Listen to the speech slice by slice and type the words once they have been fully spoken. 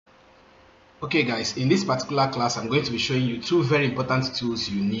Okay guys, in this particular class I'm going to be showing you two very important tools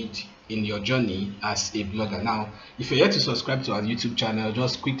you need in your journey as a blogger. Now if you're yet to subscribe to our YouTube channel,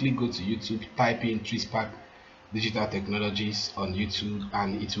 just quickly go to YouTube, type in Trispark Digital Technologies on YouTube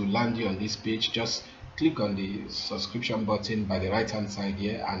and it will land you on this page. Just click on the subscription button by the right hand side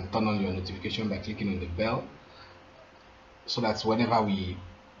here and turn on your notification by clicking on the bell, so that whenever we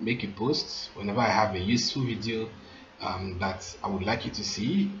make a post, whenever I have a useful video that I would like you to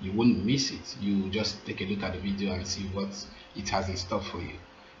see, you won't miss it. You just take a look at the video and see what it has in store for you.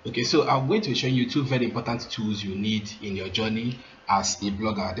 Okay, so I'm going to be showing you two very important tools you need in your journey as a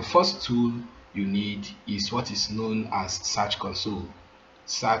blogger. The first tool you need is what is known as Search Console.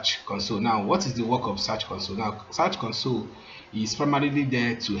 Search Console. Now, what is the work of Search Console? Now, Search Console is primarily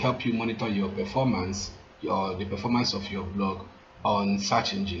there to help you monitor your performance, the performance of your blog on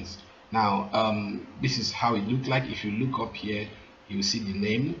search engines. Now, this is how it looks like. If you look up here, you see the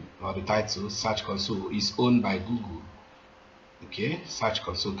name or the title. Search Console is owned by Google. Okay, Search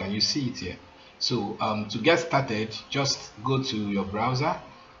Console. Can you see it here? So to get started, just go to your browser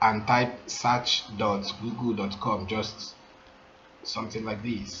and type search.google.com, just something like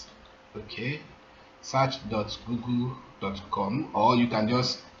this. Okay, search.google.com, or you can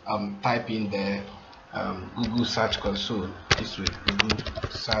just type in the Google Search Console this way, Google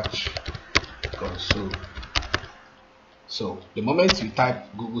Search Console. So the moment you type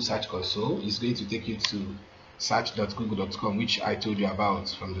Google Search Console, it's going to take you to search.google.com, which I told you about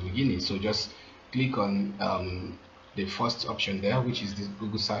from the beginning. So just click on the first option there, which is the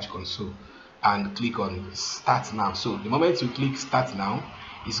Google Search Console, and click on Start Now. So the moment you click Start Now,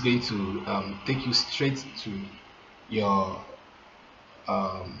 it's going to take you straight to your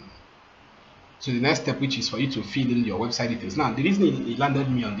to the next step, which is for you to fill in your website details. Now, the reason it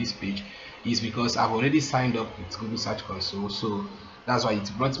landed me on this page is because I've already signed up with Google Search Console, so that's why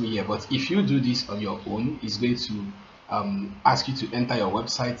it brought me here. But if you do this on your own, it's going to ask you to enter your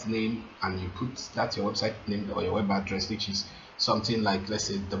website name, and you put that your website name or your web address, which is something like, let's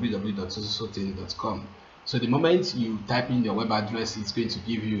say, www.sosothing.com. So the moment you type in your web address, it's going to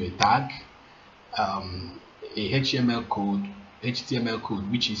give you a tag, a HTML code,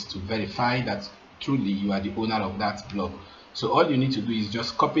 which is to verify that truly you are the owner of that blog. So all you need to do is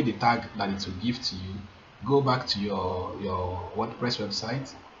just copy the tag that it will give to you, go back to your WordPress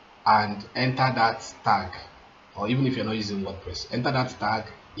website and enter that tag, or even if you're not using WordPress, enter that tag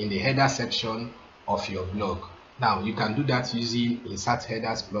in the header section of your blog. Now you can do that using Insert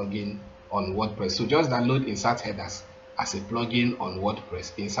Headers plugin on WordPress. So just download Insert Headers as a plugin on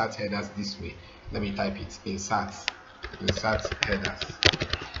WordPress. Insert Headers this way. Let me type it. Insert Headers.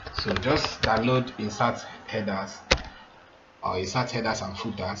 So just download Insert Headers or Insert Headers and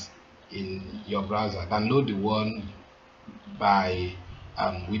Footers in your browser. Download the one by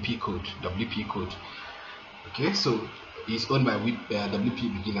WP Code. Okay, so it's owned by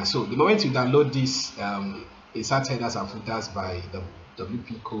WP Beginner. So the moment you download this Insert Headers and Footers by the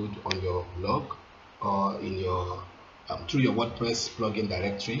WP Code on your blog or in your through your WordPress plugin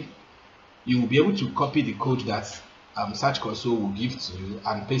directory, you will be able to copy the code that Search Console will give to you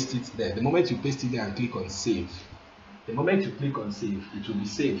and paste it there. The moment you paste it there and click on save, it will be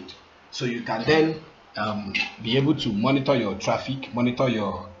saved. So you can then be able to monitor your traffic, monitor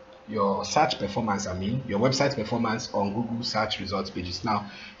your search performance, your website performance on Google search results pages.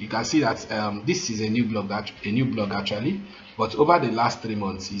 Now you can see that this is a new blog actually, but over the last 3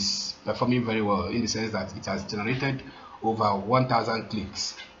 months is performing very well, in the sense that it has generated over 1,000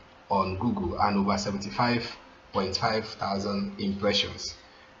 clicks on Google and over 75,500 impressions.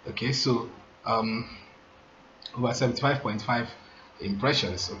 Okay, so over 75.5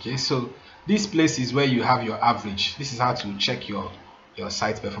 impressions. Okay, so this place is where you have your average. This is how to check your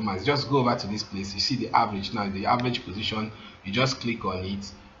site performance. Just go over to this place, you see the average. Now the average position, you just click on it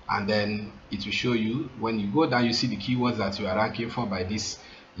and then it will show you. When you go down, you see the keywords that you are ranking for by this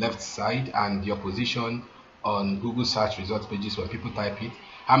left side and your position on Google search results pages when people type it.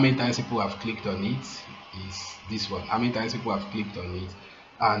 How many times people have clicked on it is this one. How many times people have clicked on it,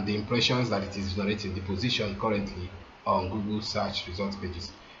 and the impressions that it is generating, the position currently on Google search results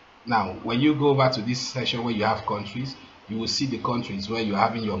pages. Now when you go over to this section where you have countries, you will see the countries where you're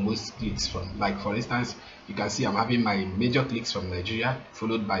having your most clicks from. Like for instance, you can see I'm having my major clicks from Nigeria,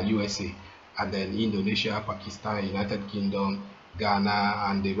 followed by USA, and then Indonesia, Pakistan, United Kingdom, Ghana,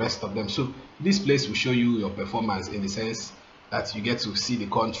 and the rest of them. So this place will show you your performance in the sense that you get to see the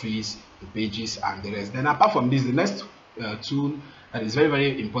countries, the pages, and the rest. Then apart from this, the next tool that is very,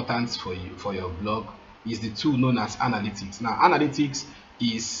 very important for you, for your blog, is the tool known as Analytics. Now Analytics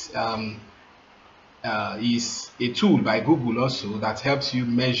is a tool by Google also that helps you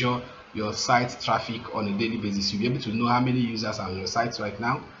measure your site traffic on a daily basis. You'll be able to know how many users are on your site right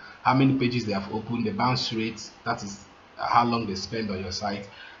now, how many pages they have opened, the bounce rate, that is how long they spend on your site,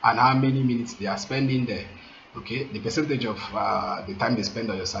 and how many minutes they are spending there. Okay, the percentage of the time they spend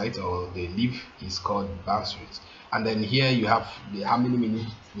on your site or they leave is called bounce rate. And then here you have how many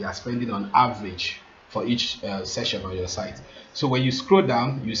minutes they are spending on average for each session on your site. So when you scroll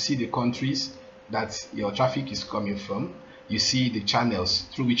down, you see the countries that your traffic is coming from. You see the channels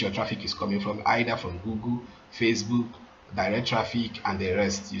through which your traffic is coming from, either from Google, Facebook, direct traffic, and the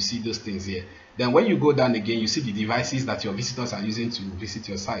rest. You see those things here. Then when you go down again, you see the devices that your visitors are using to visit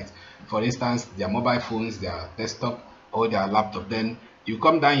your site. For instance, their mobile phones, their desktop, or their laptop. Then you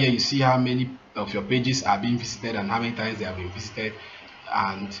come down here, you see how many of your pages are being visited and how many times they have been visited,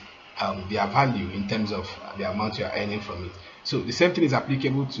 and their value in terms of the amount you are earning from it. So the same thing is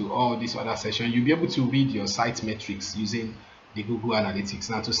applicable to all these other sessions. You'll be able to read your site metrics using the Google Analytics.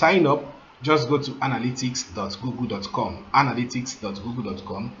 Now to sign up, just go to analytics.google.com,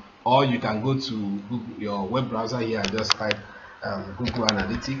 analytics.google.com, or you can go to Google, your web browser here, and just type Google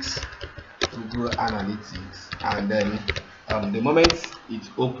Analytics, and then the moment it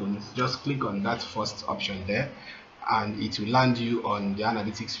opens, just click on that first option there, and it will land you on the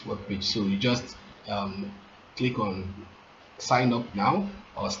analytics web page. So you just click on sign up now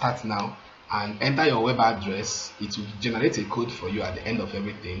or start now and enter your web address. It will generate a code for you at the end of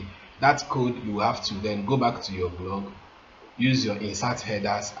everything. That code you will have to then go back to your blog, use your insert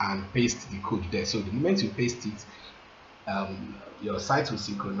headers and paste the code there. So the moment you paste it, your site will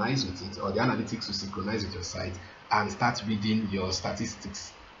synchronize with it, or the analytics will synchronize with your site and start reading your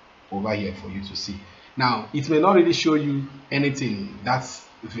statistics over here for you to see. Now it may not really show you anything that's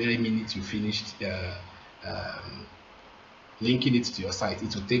very minute you finished linking it to your site.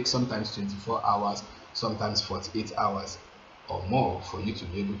 It will take sometimes 24 hours, sometimes 48 hours or more for you to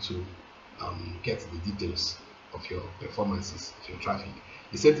be able to get the details of your performances, of your traffic.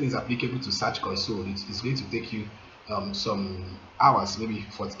 The same thing is applicable to Search Console. It's going to take you some hours, maybe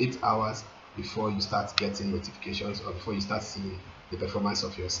 48 hours, before you start getting notifications or before you start seeing the performance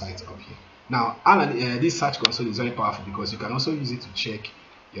of your site up here. Now, this Search Console is very powerful because you can also use it to check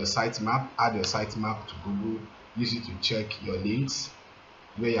your site map, add your site map to Google, use it to check your links,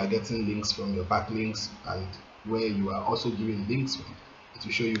 where you are getting links from, your backlinks, and where you are also giving links from. It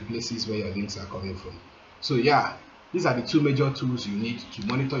will show you places where your links are coming from. So yeah, these are the two major tools you need to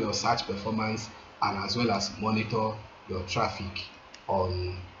monitor your search performance and as well as monitor your traffic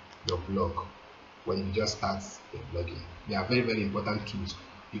on your blog when you just start your blogging. They are very, very important tools,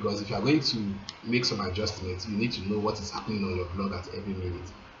 because if you are going to make some adjustments, you need to know what is happening on your blog at every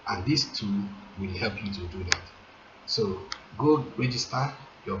minute, and this tool will help you to do that. So go register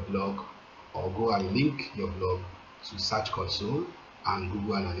your blog or go and link your blog to Search Console, and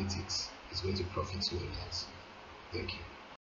Google Analytics is going to profit you in that. Thank you.